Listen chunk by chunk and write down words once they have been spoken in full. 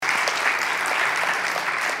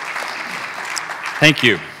Thank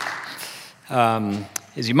you.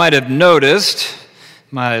 As you might have noticed,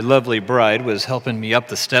 my lovely bride was helping me up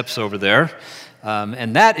the steps over there.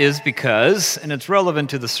 And that is because, and it's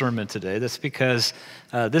relevant to the sermon today, that's because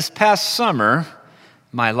this past summer,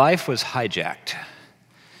 my life was hijacked.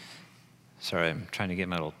 Sorry, I'm trying to get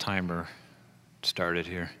my little timer started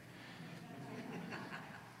here.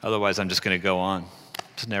 Otherwise, I'm just going to go on.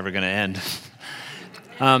 It's never going to end.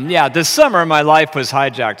 This summer, my life was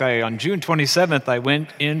hijacked. On June 27th, I went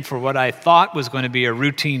in for what I thought was going to be a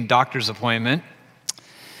routine doctor's appointment,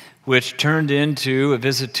 which turned into a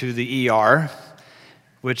visit to the ER,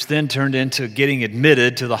 which then turned into getting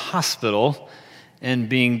admitted to the hospital and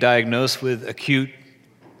being diagnosed with acute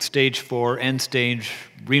stage 4 end-stage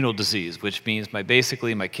renal disease, which means my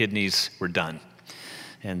kidneys were done.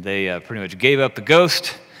 And they pretty much gave up the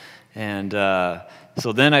ghost. And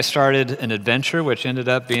so then I started an adventure, which ended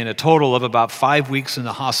up being a total of about 5 weeks in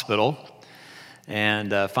the hospital.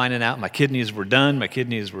 And finding out my kidneys were done, my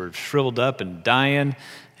kidneys were shriveled up and dying.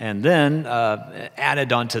 And then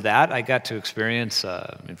added onto that, I got to experience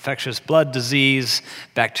infectious blood disease,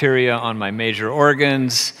 bacteria on my major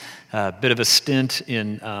organs, a bit of a stint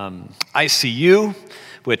in ICU,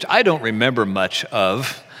 which I don't remember much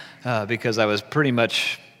of because I was pretty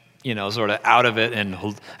much, sort of out of it. And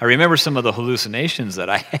I remember some of the hallucinations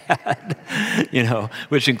that I had,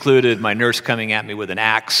 which included my nurse coming at me with an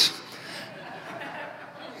axe.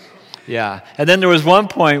 Yeah. And then there was one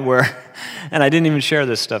point where, and I didn't even share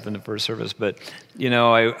this stuff in the first service, but,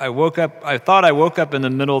 I woke up, I thought I woke up in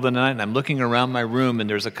the middle of the night, and I'm looking around my room, and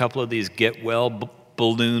there's a couple of these get well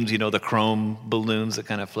balloons, the chrome balloons that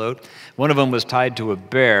kind of float. One of them was tied to a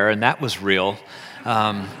bear, and that was real.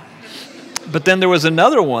 But then there was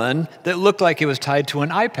another one that looked like it was tied to an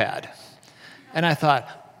iPad. And I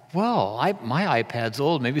thought, well, my iPad's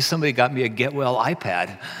old. Maybe somebody got me a Get Well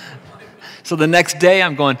iPad. So the next day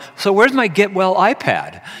I'm going, so where's my Get Well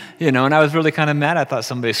iPad? And I was really kind of mad. I thought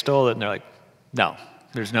somebody stole it. And they're like, no,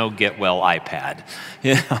 there's no Get Well iPad.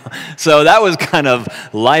 So that was kind of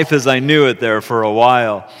life as I knew it there for a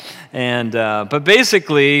while. And but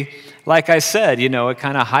basically, like I said, it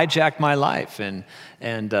kind of hijacked my life. And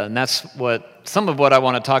that's some of what I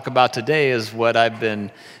want to talk about today is what I've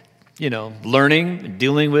been, learning,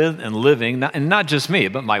 dealing with, and living, and not just me,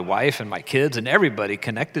 but my wife and my kids and everybody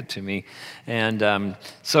connected to me. And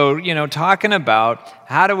so, talking about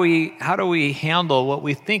how do we handle what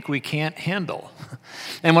we think we can't handle.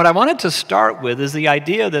 And what I wanted to start with is the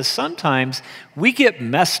idea that sometimes we get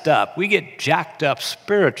messed up, we get jacked up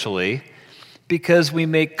spiritually because we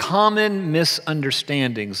make common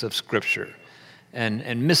misunderstandings of Scripture.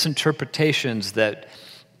 And misinterpretations that,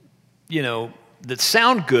 that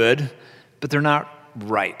sound good, but they're not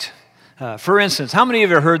right. For instance, how many of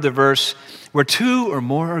you have heard the verse, where two or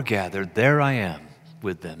more are gathered, there I am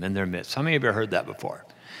with them in their midst? How many of you have heard that before?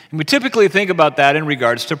 And we typically think about that in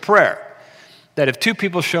regards to prayer, that if two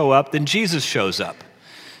people show up, then Jesus shows up.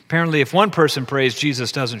 Apparently, if one person prays,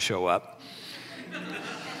 Jesus doesn't show up.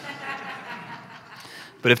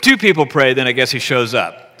 But if two people pray, then I guess he shows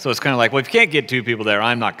up. So it's kind of like, well, if you can't get two people there,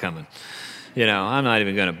 I'm not coming. I'm not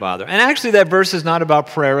even going to bother. And actually, that verse is not about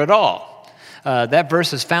prayer at all. That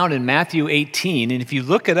verse is found in Matthew 18, and if you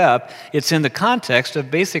look it up, it's in the context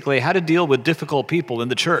of basically how to deal with difficult people in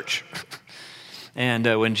the church. And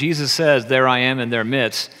when Jesus says, there I am in their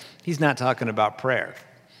midst, he's not talking about prayer.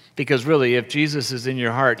 Because really, if Jesus is in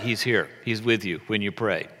your heart, he's here. He's with you when you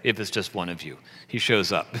pray, if it's just one of you. He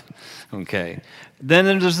shows up, okay?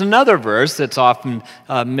 Then there's another verse that's often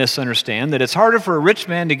misunderstood, that it's harder for a rich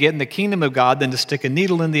man to get in the kingdom of God than to stick a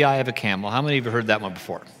needle in the eye of a camel. How many of you heard that one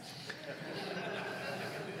before?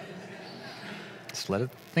 Just let it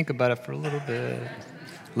think about it for a little bit.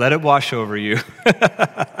 Let it wash over you.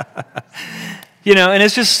 And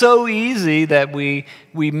it's just so easy that we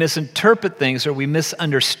misinterpret things or we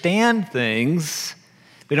misunderstand things.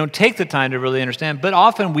 We don't take the time to really understand, but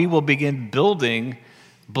often we will begin building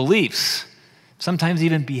beliefs, sometimes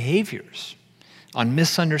even behaviors, on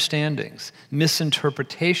misunderstandings,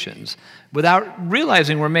 misinterpretations, without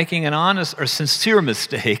realizing we're making an honest or sincere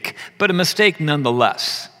mistake, but a mistake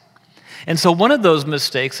nonetheless. And so one of those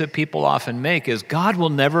mistakes that people often make is, God will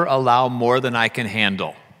never allow more than I can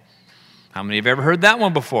handle. How many have ever heard that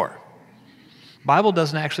one before? The Bible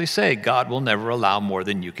doesn't actually say God will never allow more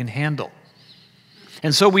than you can handle.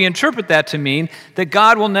 And so we interpret that to mean that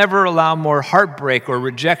God will never allow more heartbreak or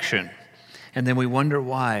rejection. And then we wonder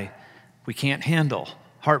why we can't handle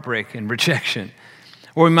heartbreak and rejection.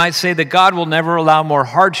 Or we might say that God will never allow more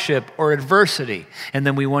hardship or adversity. And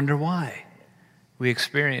then we wonder why we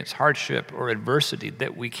experience hardship or adversity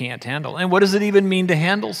that we can't handle. And what does it even mean to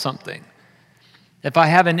handle something? If I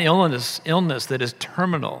have an illness that is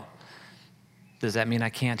terminal, does that mean I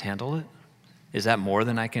can't handle it? Is that more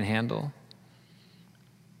than I can handle?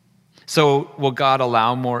 So will God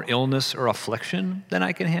allow more illness or affliction than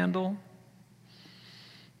I can handle?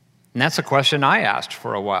 And that's a question I asked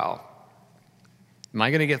for a while. Am I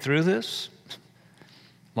going to get through this?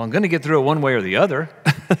 Well, I'm going to get through it one way or the other.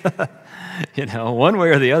 One way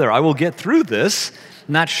or the other. I will get through this.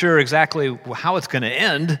 Not sure exactly how it's going to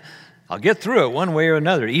end. I'll get through it one way or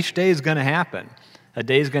another. Each day is going to happen. A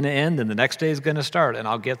day is going to end, and the next day is going to start, and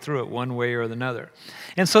I'll get through it one way or another.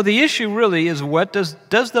 And so the issue really is, what does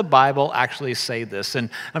the Bible actually say this? And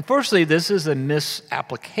unfortunately, this is a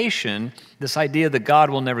misapplication. This idea that God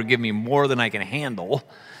will never give me more than I can handle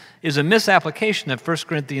is a misapplication of 1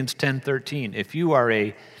 Corinthians 10:13. If you are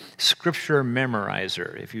a scripture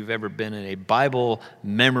memorizer, if you've ever been in a Bible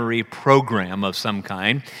memory program of some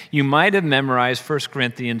kind, you might have memorized 1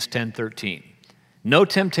 Corinthians 10:13. No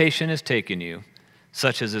temptation has taken you,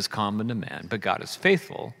 such as is common to man, but God is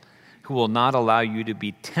faithful, who will not allow you to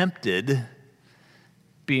be tempted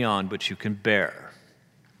beyond what you can bear.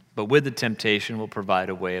 But with the temptation will provide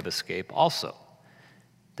a way of escape also,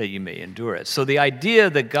 that you may endure it. So the idea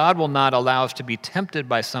that God will not allow us to be tempted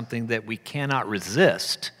by something that we cannot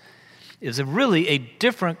resist is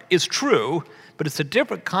true, but it's a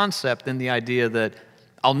different concept than the idea that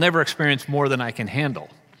I'll never experience more than I can handle.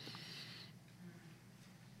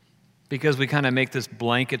 Because we kind of make this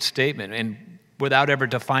blanket statement and without ever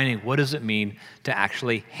defining what does it mean to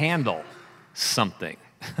actually handle something.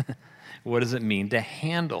 What does it mean to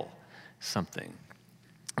handle something?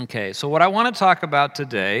 Okay, so what I want to talk about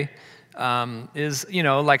today is,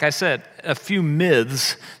 like I said, a few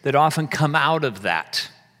myths that often come out of that.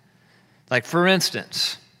 Like, for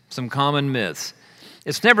instance, some common myths.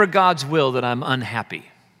 It's never God's will that I'm unhappy.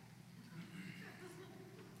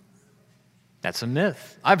 That's a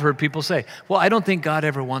myth. I've heard people say, well, I don't think God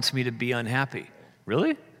ever wants me to be unhappy.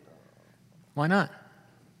 Really? Why not?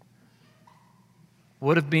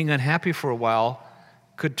 What if being unhappy for a while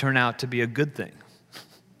could turn out to be a good thing?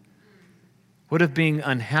 What if being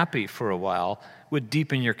unhappy for a while would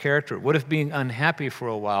deepen your character? What if being unhappy for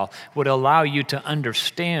a while would allow you to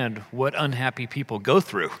understand what unhappy people go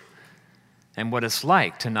through and what it's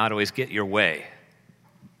like to not always get your way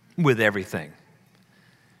with everything?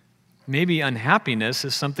 Maybe unhappiness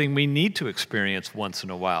is something we need to experience once in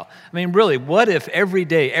a while. I mean, really, what if every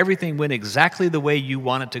day everything went exactly the way you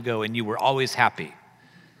want it to go and you were always happy?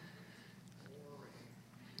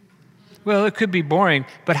 Well, it could be boring,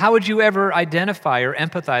 but how would you ever identify or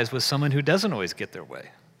empathize with someone who doesn't always get their way?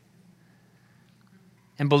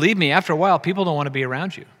 And believe me, after a while, people don't want to be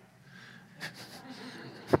around you.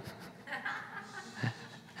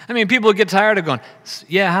 I mean, people get tired of going,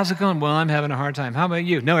 yeah, how's it going? Well, I'm having a hard time. How about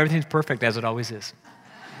you? No, everything's perfect as it always is.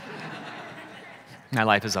 My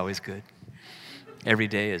life is always good. Every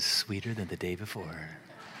day is sweeter than the day before.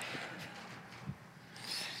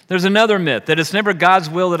 There's another myth, that it's never God's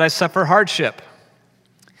will that I suffer hardship.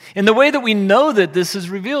 And the way that we know that this is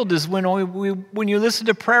revealed is when you listen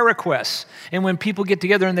to prayer requests and when people get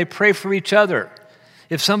together and they pray for each other.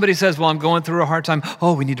 If somebody says, well, I'm going through a hard time,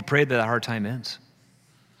 oh, we need to pray that hard time ends.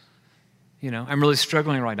 I'm really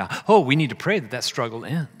struggling right now. Oh, we need to pray that struggle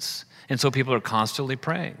ends. And so people are constantly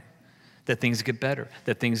praying that things get better,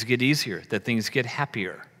 that things get easier, that things get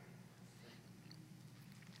happier.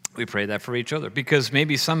 We pray that for each other because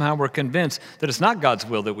maybe somehow we're convinced that it's not God's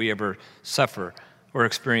will that we ever suffer or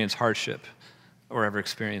experience hardship or ever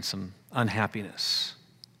experience some unhappiness.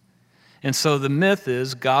 And so the myth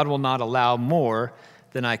is God will not allow more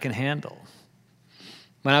than I can handle.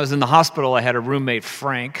 When I was in the hospital, I had a roommate,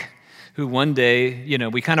 Frank, who one day,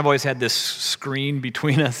 we kind of always had this screen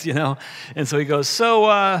between us, And so he goes,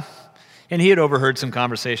 and he had overheard some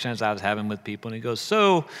conversations I was having with people, and he goes,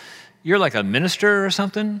 so you're like a minister or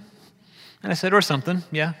something? And I said, or something,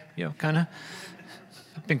 yeah, kind of.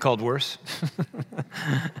 I've been called worse.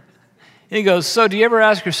 And he goes, so do you ever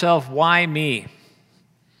ask yourself, why me?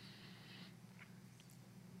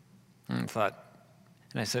 And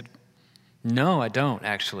I said, no, I don't,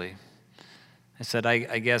 actually. I said,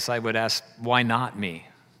 I guess I would ask, why not me?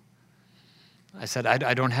 I said,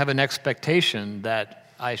 I don't have an expectation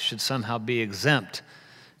that I should somehow be exempt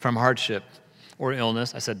from hardship or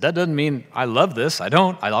illness. I said, that doesn't mean I love this. I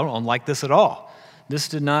don't like this at all.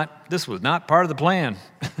 This was not part of the plan.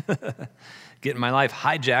 Getting my life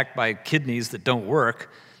hijacked by kidneys that don't work,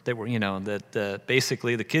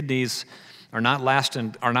 basically the kidneys are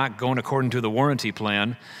not going according to the warranty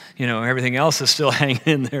plan. Everything else is still hanging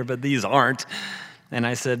in there, but these aren't. And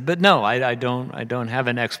I said, but no, I don't have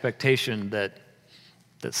an expectation that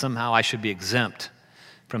that somehow I should be exempt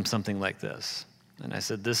from something like this. And I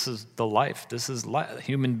said, this is the life. This is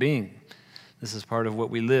human being. This is part of what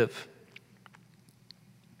we live.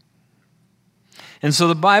 And so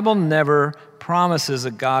the Bible never promises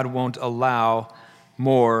that God won't allow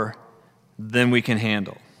more than we can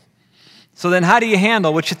handle. So then how do you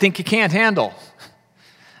handle what you think you can't handle?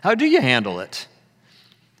 How do you handle it?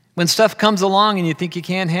 When stuff comes along and you think you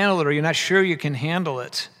can't handle it or you're not sure you can handle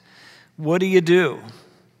it, what do you do?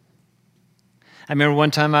 I remember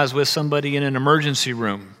one time I was with somebody in an emergency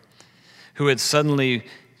room who had suddenly,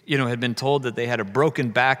 had been told that they had a broken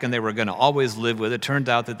back and they were going to always live with it. Turned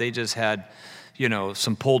out that they just had,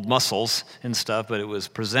 some pulled muscles and stuff, but it was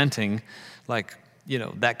presenting like,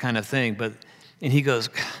 that kind of thing. And he goes,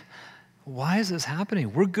 why is this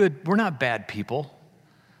happening? We're good. We're not bad people.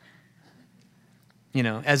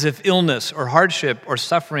 As if illness or hardship or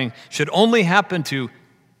suffering should only happen to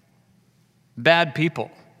bad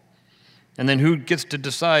people. And then who gets to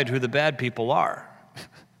decide who the bad people are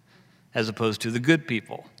as opposed to the good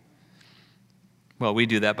people? Well, we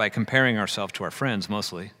do that by comparing ourselves to our friends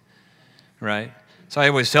mostly, right? So I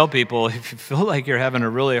always tell people, if you feel like you're having a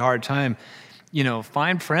really hard time,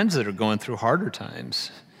 find friends that are going through harder times,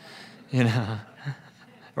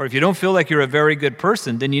 Or if you don't feel like you're a very good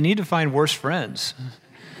person, then you need to find worse friends.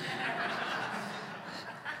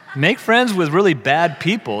 Make friends with really bad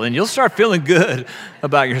people, and you'll start feeling good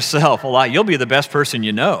about yourself a lot. You'll be the best person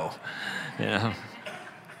you know.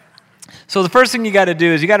 So the first thing you got to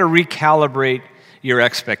do is you got to recalibrate your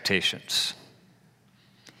expectations.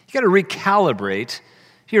 You got to recalibrate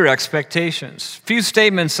your expectations. A few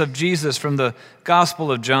statements of Jesus from the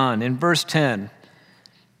Gospel of John. In verse 10,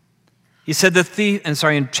 he said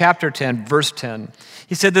in chapter 10, verse 10,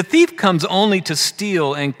 he said, the thief comes only to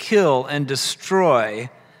steal and kill and destroy.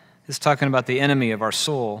 He's talking about the enemy of our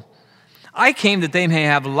soul. I came that they may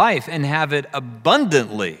have life and have it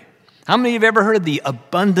abundantly. How many of you have ever heard of the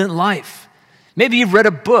abundant life? Maybe you've read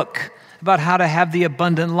a book about how to have the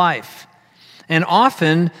abundant life. And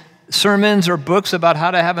often, sermons or books about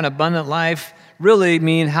how to have an abundant life really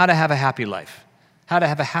mean how to have a happy life, how to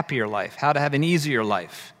have a happier life, how to have an easier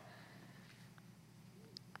life.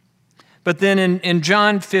 But then in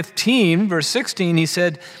John 15, verse 16, he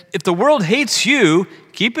said, if the world hates you,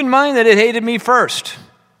 keep in mind that it hated me first.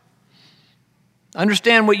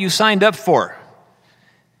 Understand what you signed up for.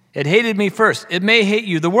 It hated me first. It may hate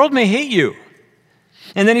you. The world may hate you.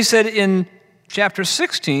 And then he said in chapter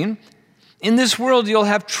 16, in this world you'll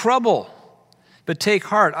have trouble, but take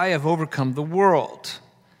heart, I have overcome the world.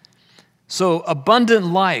 So abundant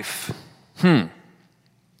life,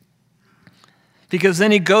 Because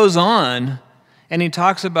then he goes on and he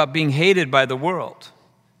talks about being hated by the world.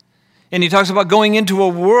 And he talks about going into a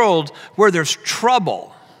world where there's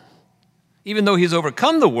trouble. Even though he's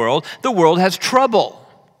overcome the world has trouble.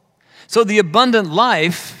 So the abundant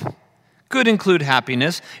life could include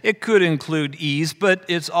happiness, it could include ease, but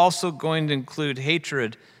it's also going to include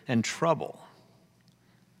hatred and trouble.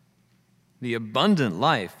 The abundant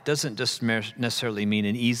life doesn't just necessarily mean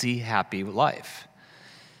an easy, happy life.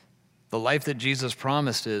 The life that Jesus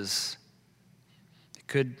promised it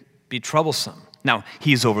could be troublesome. Now,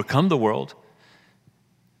 he's overcome the world,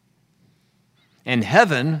 and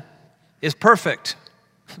heaven is perfect.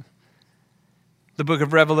 The book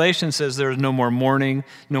of Revelation says there is no more mourning,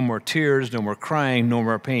 no more tears, no more crying, no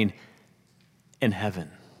more pain in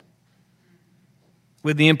heaven.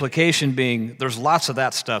 With the implication being there's lots of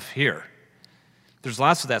that stuff here. There's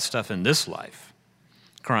lots of that stuff in this life.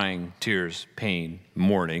 Crying, tears, pain,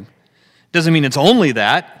 mourning. Doesn't mean it's only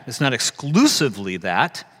that. It's not exclusively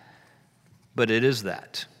that. But it is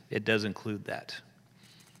that. It does include that.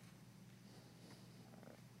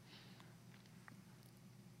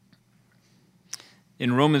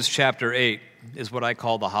 In Romans chapter 8 is what I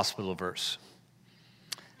call the hospital verse.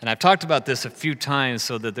 And I've talked about this a few times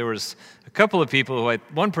so that there was a couple of people,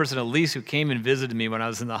 one person at least, who came and visited me when I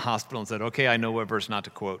was in the hospital and said, okay, I know what verse not to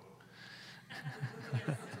quote.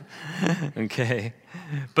 Okay.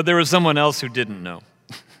 But there was someone else who didn't know.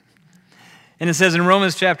 And it says in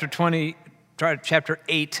Romans chapter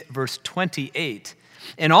 8, verse 28,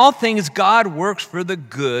 in all things God works for the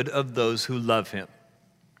good of those who love him.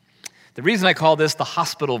 The reason I call this the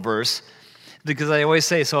hospital verse is because I always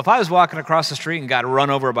say, so if I was walking across the street and got run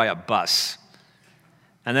over by a bus,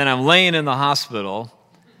 and then I'm laying in the hospital,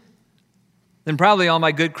 then probably all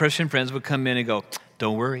my good Christian friends would come in and go,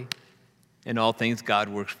 don't worry. In all things, God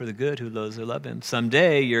works for the good who those who love him.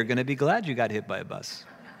 Someday, you're going to be glad you got hit by a bus.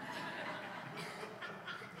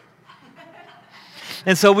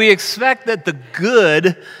 And so we expect that the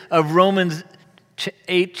good of Romans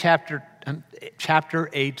 8, chapter chapter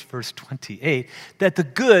 8, verse 28, that the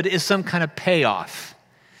good is some kind of payoff.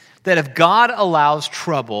 That if God allows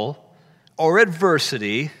trouble or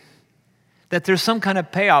adversity, that there's some kind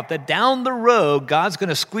of payoff, that down the road, God's going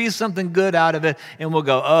to squeeze something good out of it, and we'll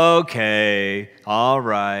go, okay, all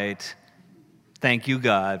right. Thank you,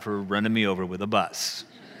 God, for running me over with a bus.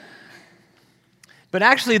 But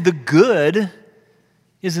actually, the good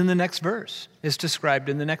is in the next verse. It's described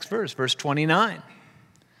in the next verse, verse 29,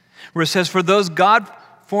 where it says, for those God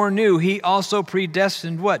foreknew, he also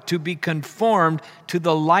predestined what? To be conformed to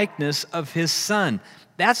the likeness of his Son.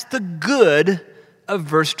 That's the good of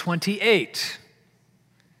verse 28.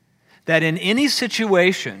 That in any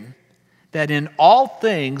situation, that in all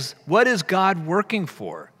things, what is God working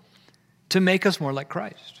for? To make us more like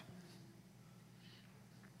Christ.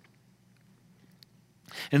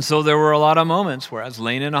 And so there were a lot of moments where I was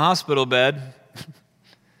laying in a hospital bed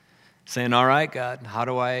saying, all right, God, how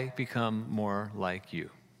do I become more like you?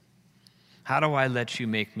 How do I let you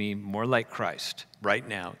make me more like Christ right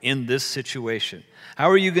now in this situation? How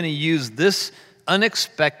are you going to use this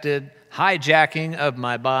unexpected hijacking of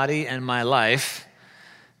my body and my life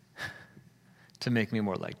to make me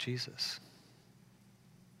more like Jesus?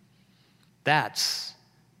 That's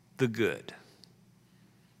the good.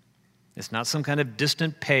 It's not some kind of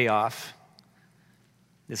distant payoff.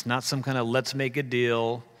 It's not some kind of let's make a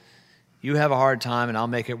deal. You have a hard time and I'll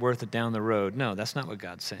make it worth it down the road. No, that's not what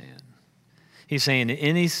God's saying. He's saying in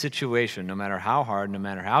any situation, no matter how hard, no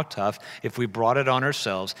matter how tough, if we brought it on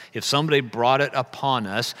ourselves, if somebody brought it upon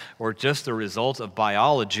us, or just the result of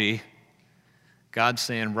biology, God's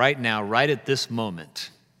saying right now, right at this moment,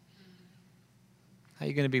 how are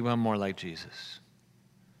you going to be one more like Jesus?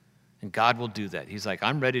 And God will do that. He's like,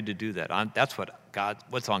 I'm ready to do that. That's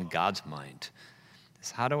what's on God's mind. Is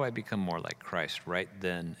how do I become more like Christ right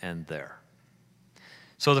then and there?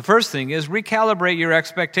 So the first thing is recalibrate your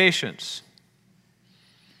expectations.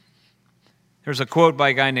 There's a quote by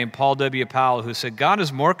a guy named Paul W. Powell who said, God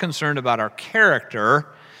is more concerned about our character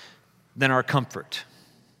than our comfort.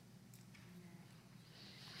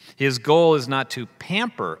 His goal is not to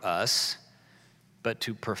pamper us, but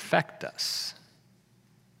to perfect us.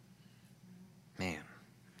 Man,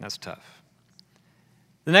 that's tough.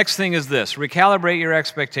 The next thing is this, recalibrate your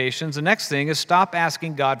expectations. The next thing is stop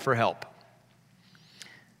asking God for help.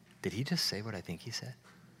 Did he just say what I think he said?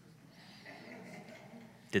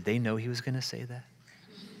 Did they know he was going to say that?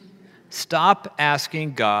 Stop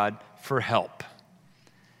asking God for help.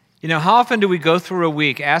 You know, how often do we go through a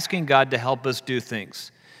week asking God to help us do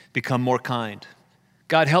things? Become more kind.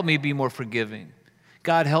 God, help me be more forgiving.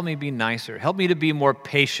 God, help me be nicer. Help me to be more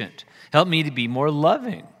patient. Help me to be more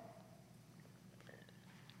loving.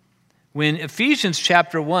 When Ephesians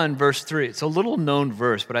chapter 1, verse 3, it's a little known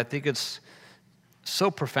verse, but I think it's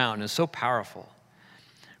so profound and so powerful,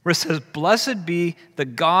 where it says, blessed be the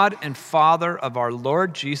God and Father of our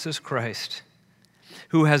Lord Jesus Christ,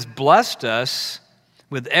 who has blessed us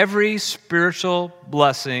with every spiritual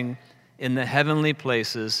blessing in the heavenly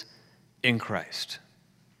places in Christ.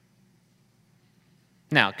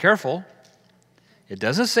 Now, careful. It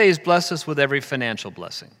doesn't say he's blessed us with every financial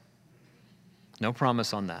blessing. No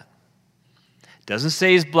promise on that. It doesn't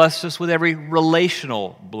say he's blessed us with every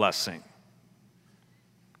relational blessing.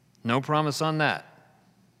 No promise on that.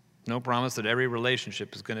 No promise that every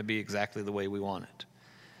relationship is going to be exactly the way we want it.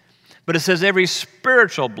 But it says every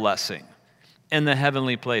spiritual blessing in the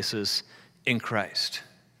heavenly places in Christ.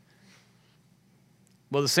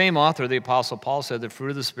 Well, the same author, the Apostle Paul, said the fruit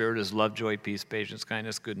of the Spirit is love, joy, peace, patience,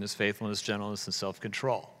 kindness, goodness, faithfulness, gentleness, and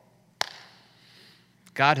self-control.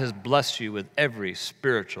 God has blessed you with every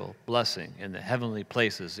spiritual blessing in the heavenly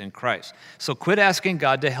places in Christ. So quit asking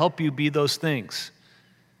God to help you be those things,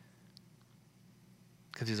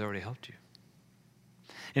 because he's already helped you.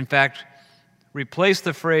 In fact, replace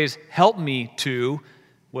the phrase, help me to,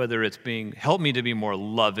 whether it's being, help me to be more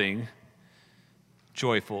loving,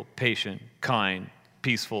 joyful, patient, kind,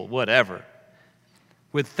 peaceful, whatever,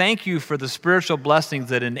 with thank you for the spiritual blessings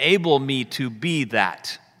that enable me to be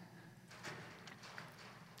that.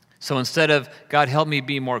 So instead of, God, help me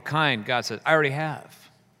be more kind, God says, I already have.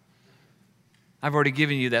 I've already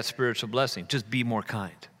given you that spiritual blessing. Just be more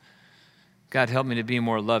kind. God, help me to be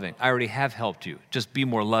more loving. I already have helped you. Just be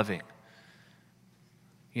more loving.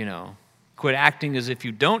 You know, quit acting as if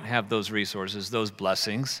you don't have those resources, those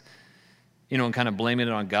blessings, you know, and kind of blaming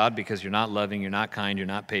it on God because you're not loving, you're not kind, you're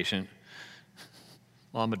not patient.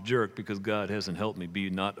 Well, I'm a jerk because God hasn't helped me be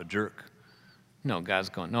not a jerk. No, God's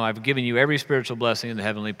going, no, I've given you every spiritual blessing in the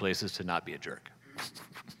heavenly places to not be a jerk.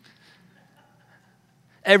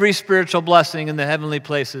 Every spiritual blessing in the heavenly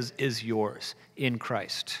places is yours in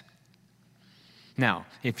Christ. Now,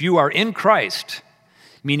 if you are in Christ,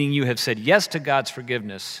 meaning you have said yes to God's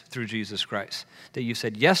forgiveness through Jesus Christ, that you've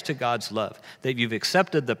said yes to God's love, that you've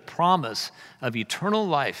accepted the promise of eternal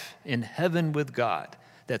life in heaven with God,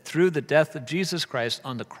 that through the death of Jesus Christ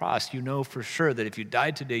on the cross, you know for sure that if you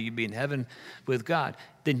died today, you'd be in heaven with God,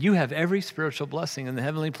 then you have every spiritual blessing in the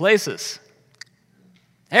heavenly places.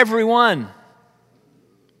 Every one.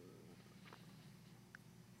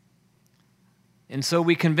 And so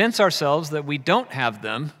we convince ourselves that we don't have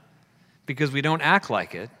them because we don't act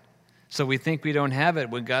like it. So we think we don't have it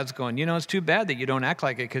when God's going, it's too bad that you don't act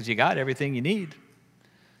like it because you got everything you need.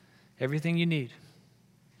 Everything you need.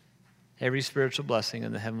 Every spiritual blessing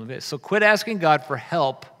in the heavenly place. So quit asking God for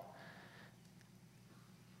help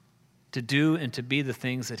to do and to be the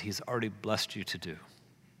things that he's already blessed you to do.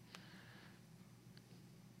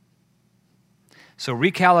 So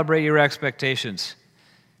recalibrate your expectations.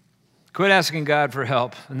 Quit asking God for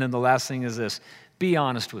help. And then the last thing is this: be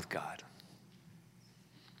honest with God.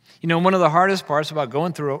 One of the hardest parts about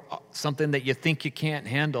going through something that you think you can't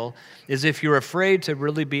handle is if you're afraid to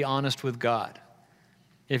really be honest with God.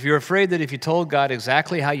 If you're afraid that if you told God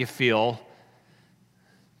exactly how you feel,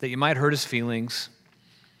 that you might hurt his feelings,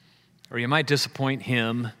 or you might disappoint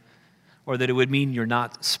him, or that it would mean you're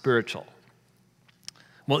not spiritual.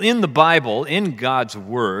 Well, in the Bible, in God's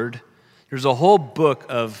Word, there's a whole book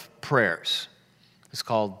of prayers. It's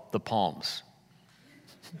called the Psalms.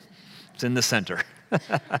 It's in the center.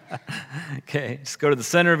 Okay, just go to the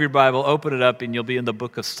center of your Bible, open it up, and you'll be in the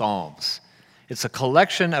book of Psalms. It's a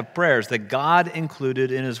collection of prayers that God included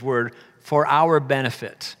in his Word for our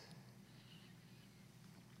benefit.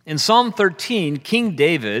 In Psalm 13, King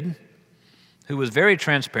David, who was very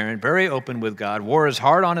transparent, very open with God, wore his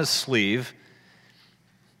heart on his sleeve,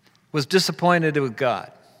 was disappointed with God.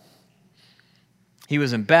 He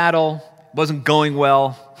was in battle, wasn't going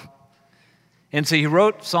well. And so he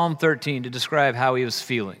wrote Psalm 13 to describe how he was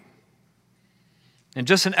feeling. And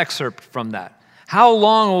just an excerpt from that. How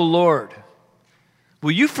long, O Lord,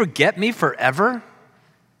 will you forget me forever?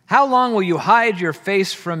 How long will you hide your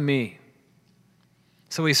face from me?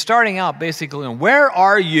 So he's starting out basically on, where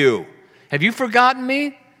are you? Have you forgotten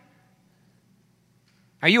me?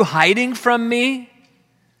 Are you hiding from me?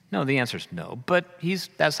 No, the answer is no, but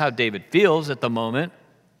that's how David feels at the moment.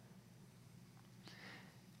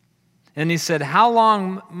 And he said, how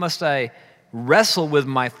long must I wrestle with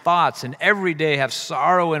my thoughts and every day have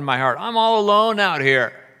sorrow in my heart? I'm all alone out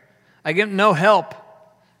here. I get no help.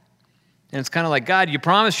 And it's kind of like, God, you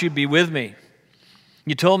promised you'd be with me.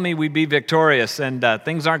 You told me we'd be victorious, and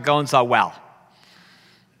things aren't going so well.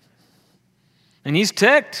 And he's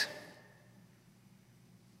ticked.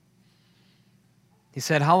 He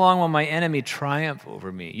said, how long will my enemy triumph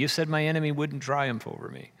over me? You said my enemy wouldn't triumph over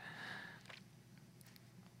me.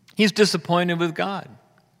 He's disappointed with God.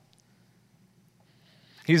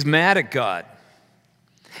 He's mad at God.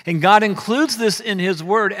 And God includes this in his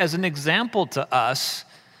Word as an example to us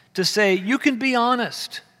to say, you can be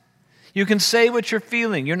honest. You can say what you're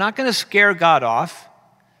feeling. You're not going to scare God off.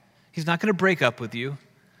 He's not going to break up with you.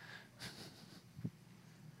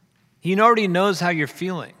 He already knows how you're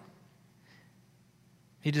feeling.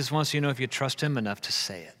 He just wants you to know if you trust him enough to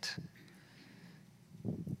say it.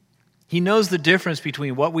 He knows the difference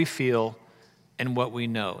between what we feel and what we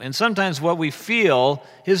know. And sometimes what we feel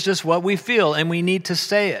is just what we feel, and we need to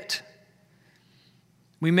say it.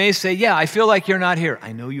 We may say, yeah, I feel like you're not here.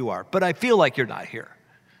 I know you are, but I feel like you're not here.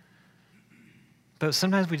 But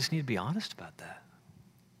sometimes we just need to be honest about that.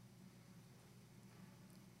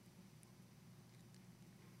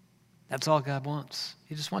 That's all God wants.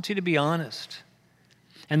 He just wants you to be honest.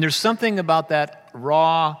 And there's something about that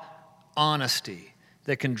raw honesty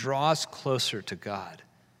that can draw us closer to God.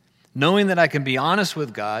 Knowing that I can be honest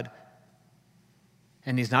with God,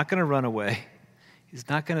 and he's not going to run away. He's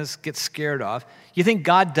not going to get scared off. You think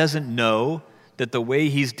God doesn't know that the way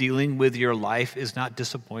he's dealing with your life is not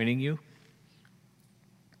disappointing you?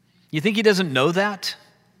 You think he doesn't know that?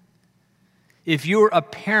 If you're a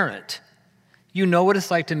parent, you know what it's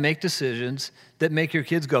like to make decisions that make your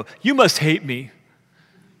kids go, you must hate me.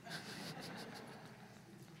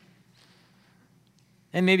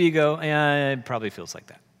 And maybe you go, it probably feels like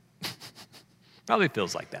that. Probably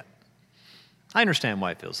feels like that. I understand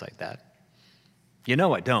why it feels like that. You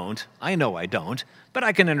know I don't. I know I don't. But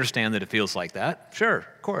I can understand that it feels like that. Sure,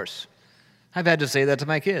 of course. I've had to say that to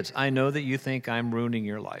my kids. I know that you think I'm ruining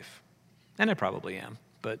your life. And I probably am,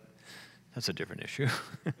 but that's a different issue.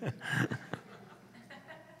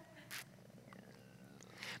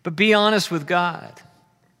 But be honest with God.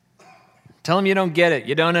 Tell him you don't get it.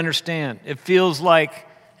 You don't understand. It feels like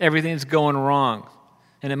everything's going wrong,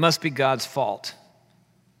 and it must be God's fault.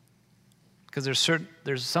 Because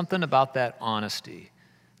there's something about that honesty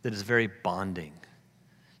that is very bonding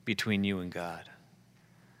between you and God,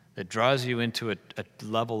 that draws you into a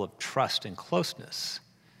level of trust and closeness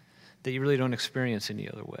that you really don't experience any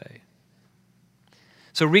other way.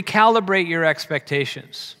 So recalibrate your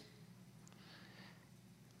expectations.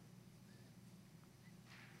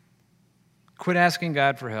 Quit asking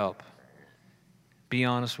God for help. Be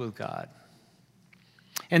honest with God.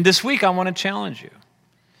 And this week, I want to challenge you.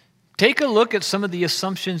 Take a look at some of the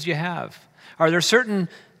assumptions you have. Are there certain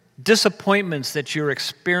disappointments that you're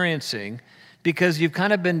experiencing because you've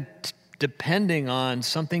kind of been depending on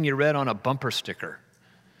something you read on a bumper sticker?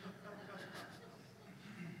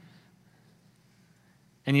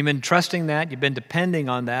 And you've been trusting that, you've been depending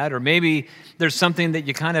on that, or maybe there's something that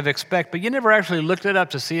you kind of expect, but you never actually looked it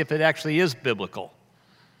up to see if it actually is biblical.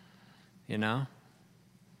 You know?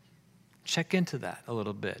 Check into that a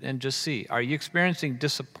little bit and just see, are you experiencing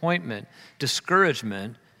disappointment,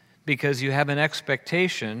 discouragement, because you have an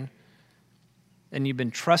expectation and you've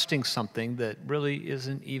been trusting something that really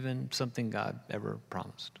isn't even something God ever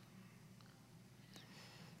promised?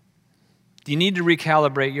 You need to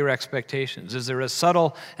recalibrate your expectations. Is there a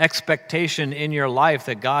subtle expectation in your life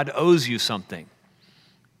that God owes you something?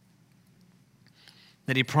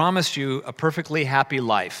 That He promised you a perfectly happy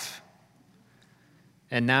life.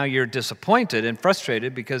 And now you're disappointed and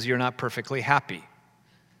frustrated because you're not perfectly happy.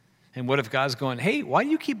 And what if God's going, hey, why do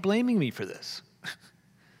you keep blaming me for this?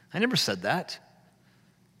 I never said that.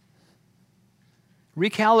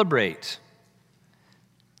 Recalibrate.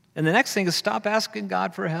 And the next thing is stop asking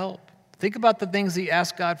God for help. Think about the things that you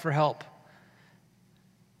ask God for help.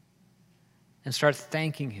 And start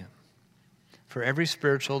thanking Him for every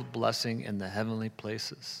spiritual blessing in the heavenly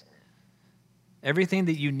places. Everything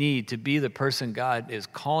that you need to be the person God is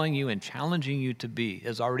calling you and challenging you to be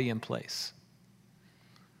is already in place.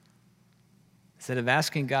 Instead of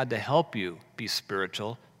asking God to help you be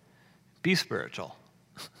spiritual.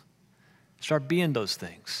 Start being those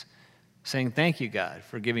things. Saying, thank you, God,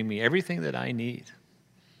 for giving me everything that I need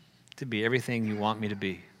to be everything you want me to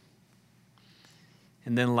be.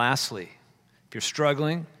 And then lastly, if you're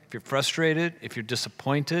struggling, if you're frustrated, if you're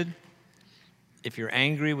disappointed, if you're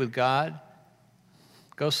angry with God,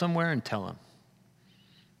 go somewhere and tell Him.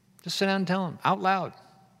 Just sit down and tell Him out loud.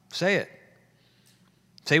 Say it.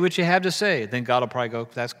 Say what you have to say. Then God will probably go,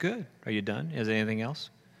 that's good. Are you done? Is there anything else?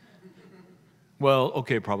 Well,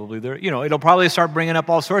 okay, probably there. You know, it'll probably start bringing up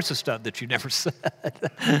all sorts of stuff that you never said,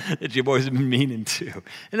 that you've always been meaning to.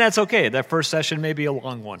 And that's okay. That first session may be a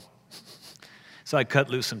long one. So I cut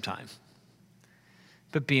loose some time.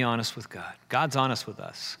 But be honest with God. God's honest with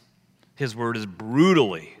us. His word is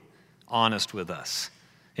brutally honest with us.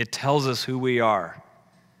 It tells us who we are.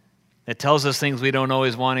 It tells us things we don't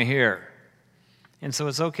always want to hear. And so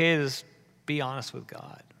it's okay to just be honest with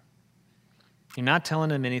God. You're not telling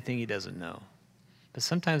Him anything He doesn't know. But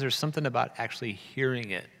sometimes there's something about actually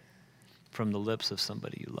hearing it from the lips of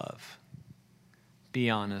somebody you love. Be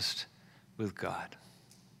honest with God.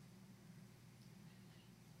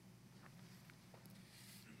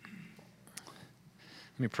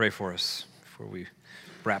 Let me pray for us before we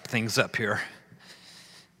wrap things up here.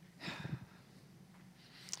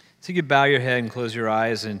 So you could bow your head and close your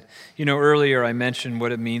eyes. And, you know, earlier I mentioned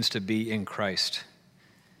what it means to be in Christ.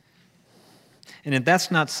 And if that's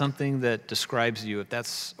not something that describes you,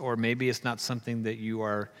 or maybe it's not something that you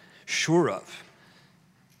are sure of,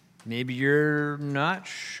 maybe you're not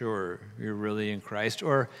sure you're really in Christ,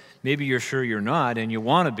 or maybe you're sure you're not and you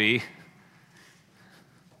want to be,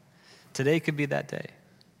 today could be that day.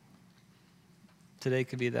 Today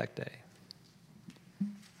could be that day.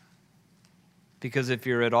 Because if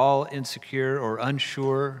you're at all insecure or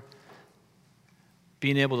unsure,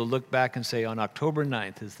 being able to look back and say, on October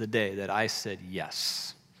 9th is the day that I said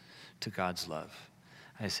yes to God's love.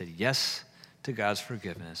 I said yes to God's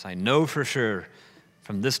forgiveness. I know for sure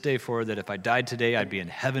from this day forward that if I died today, I'd be in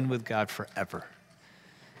heaven with God forever.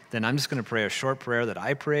 Then I'm just going to pray a short prayer that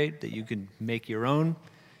I prayed, that you can make your own,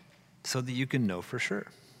 so that you can know for sure.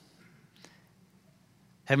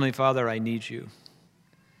 Heavenly Father, I need you.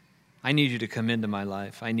 I need you to come into my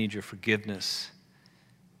life. I need your forgiveness.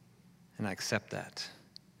 And I accept that.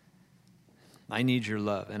 I need your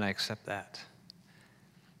love, and I accept that.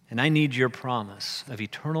 And I need your promise of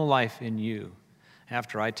eternal life in you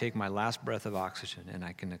after I take my last breath of oxygen, and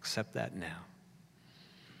I can accept that now.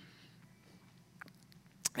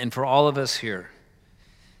 And for all of us here,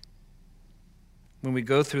 when we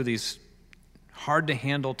go through these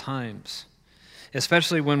hard-to-handle times,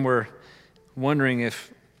 especially when we're wondering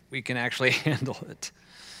if we can actually handle it,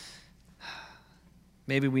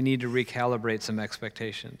 maybe we need to recalibrate some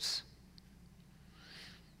expectations.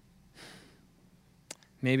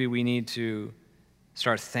 Maybe we need to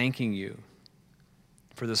start thanking you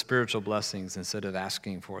for the spiritual blessings instead of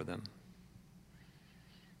asking for them.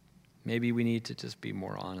 Maybe we need to just be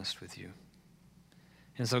more honest with you.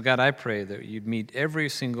 And so, God, I pray that you'd meet every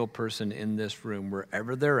single person in this room,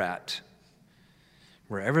 wherever they're at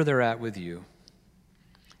with you,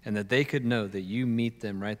 and that they could know that you meet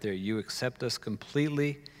them right there. You accept us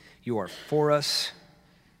completely. You are for us.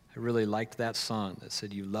 I really liked that song that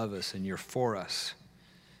said you love us and you're for us.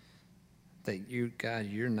 That you, God,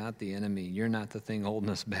 you're not the enemy. You're not the thing holding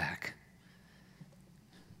us back.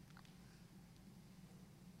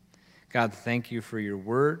 God, thank you for your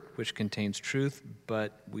word, which contains truth,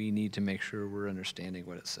 but we need to make sure we're understanding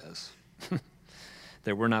what it says.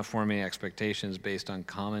 That we're not forming expectations based on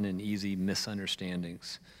common and easy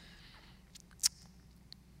misunderstandings.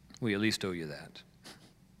 We at least owe you that.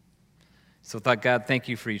 So, God, thank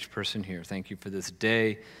you for each person here. Thank you for this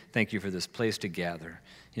day. Thank you for this place to gather.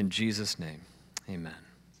 In Jesus' name, amen.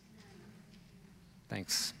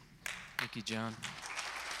 Thanks. Thank you, John.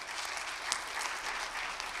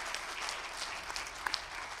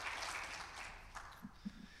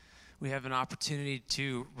 We have an opportunity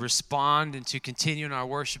to respond and to continue in our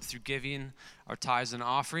worship through giving our tithes and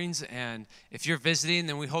offerings. And if you're visiting,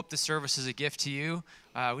 then we hope the service is a gift to you.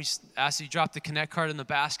 We just ask that you drop the Connect card in the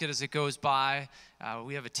basket as it goes by.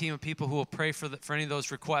 We have a team of people who will pray for any of those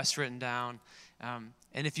requests written down.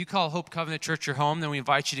 And if you call Hope Covenant Church your home, then we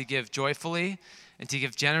invite you to give joyfully and to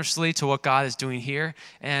give generously to what God is doing here.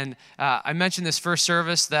 And I mentioned this first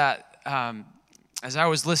service that as I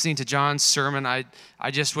was listening to John's sermon, I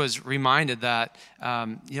just was reminded that,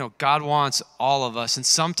 God wants all of us. And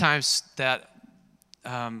sometimes that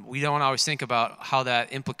we don't always think about how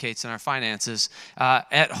that implicates in our finances.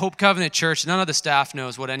 At Hope Covenant Church, none of the staff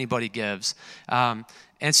knows what anybody gives. And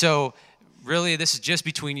so really, this is just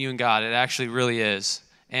between you and God. It actually really is.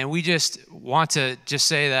 And we just want to just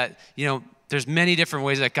say that, there's many different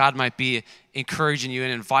ways that God might be encouraging you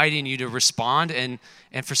and inviting you to respond. And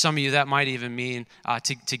for some of you, that might even mean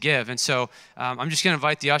to give. And so I'm just going to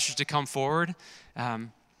invite the ushers to come forward.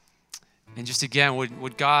 And just again,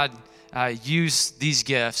 would God use these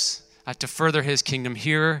gifts to further his kingdom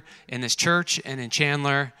here in this church and in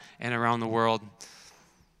Chandler and around the world.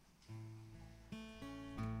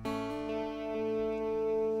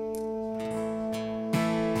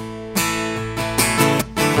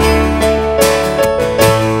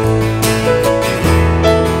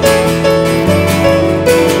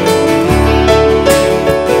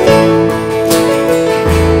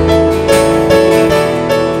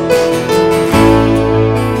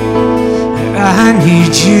 I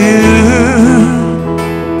need you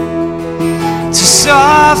to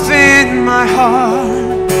soften my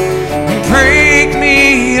heart and break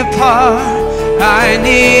me apart. I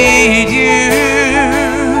need you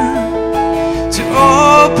to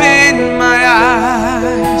open my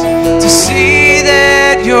eyes to see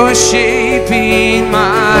that you're shaping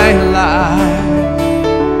my life.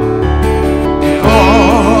 And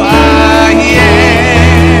all I am,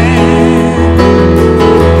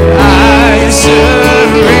 I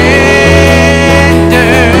surrender.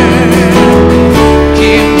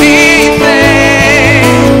 Give me faith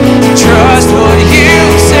to trust what you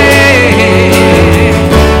say,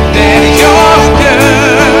 that you're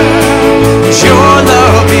good, your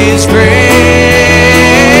love is great.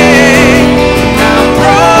 I'm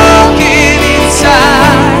broken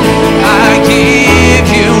inside,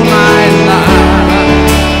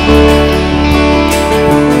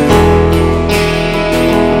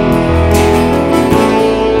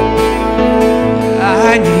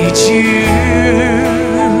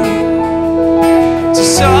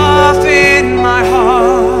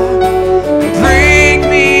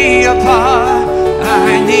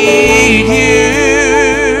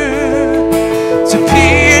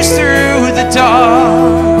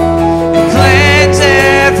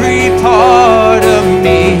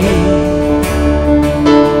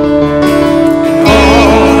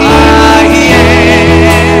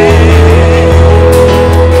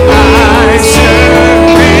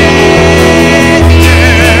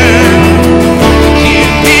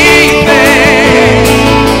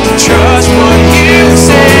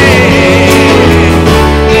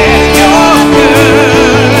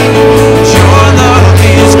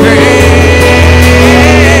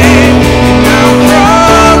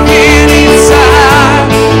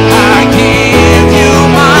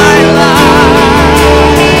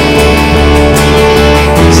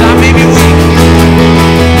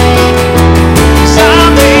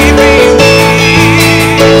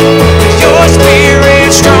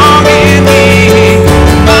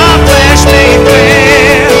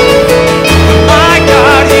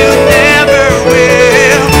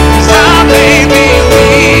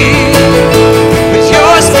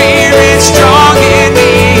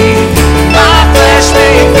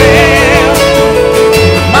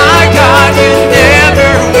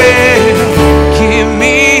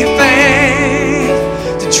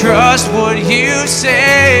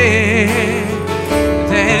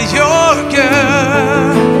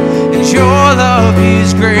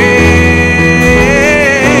 is great,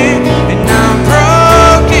 and I'm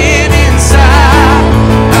broken inside.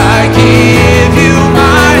 I give you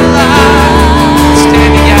my life.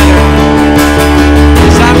 Stand together.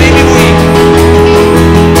 'Cause I may be weak.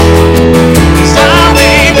 'Cause I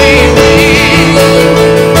may be weak.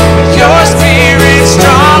 Your spirit's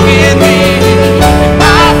strong in me. And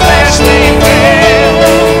my flesh may fail.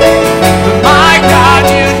 But my God,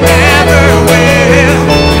 you never will.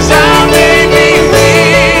 'Cause I may be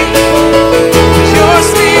weak. Your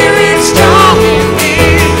spirit's strong in me.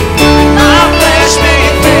 And my flesh may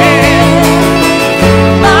fail.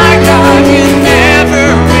 My God, you never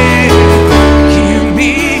will. Give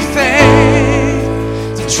me faith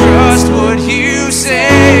to trust what you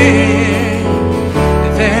say,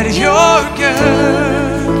 that you're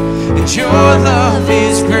good and your love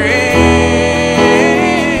is great,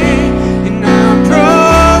 and I'm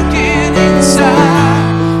broken inside.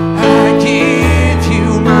 I give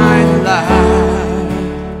you my life.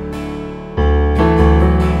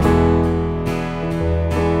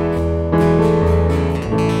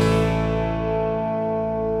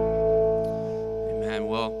 Amen.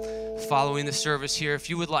 Well, following the service here, if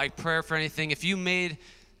you would like prayer for anything, if you made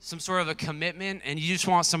some sort of a commitment and you just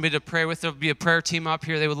want somebody to pray with, there'll be a prayer team up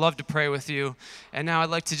here. They would love to pray with you. And now I'd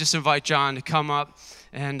like to just invite John to come up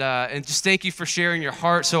and just thank you for sharing your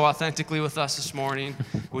heart so authentically with us this morning.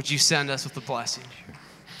 Would you send us with a blessing?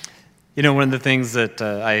 You know, one of the things that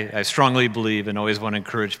I strongly believe and always want to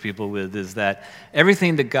encourage people with is that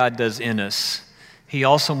everything that God does in us, He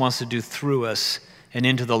also wants to do through us and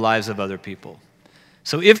into the lives of other people.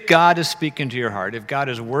 So if God is speaking to your heart, if God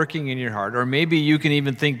is working in your heart, or maybe you can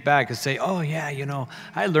even think back and say, oh yeah, you know,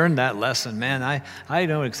 I learned that lesson, man. I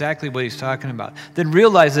know exactly what he's talking about. Then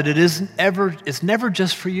realize that it's never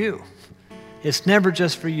just for you. It's never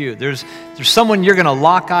just for you. There's someone you're going to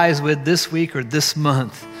lock eyes with this week or this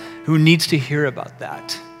month who needs to hear about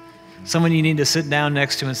that. Someone you need to sit down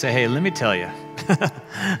next to and say, hey, let me tell you.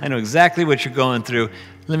 I know exactly what you're going through.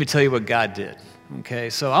 Let me tell you what God did. Okay,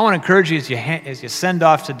 so I want to encourage you as you send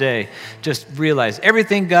off today, just realize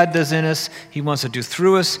everything God does in us, He wants to do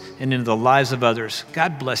through us and into the lives of others.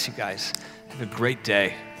 God bless you guys. Have a great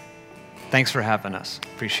day. Thanks for having us.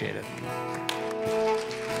 Appreciate it.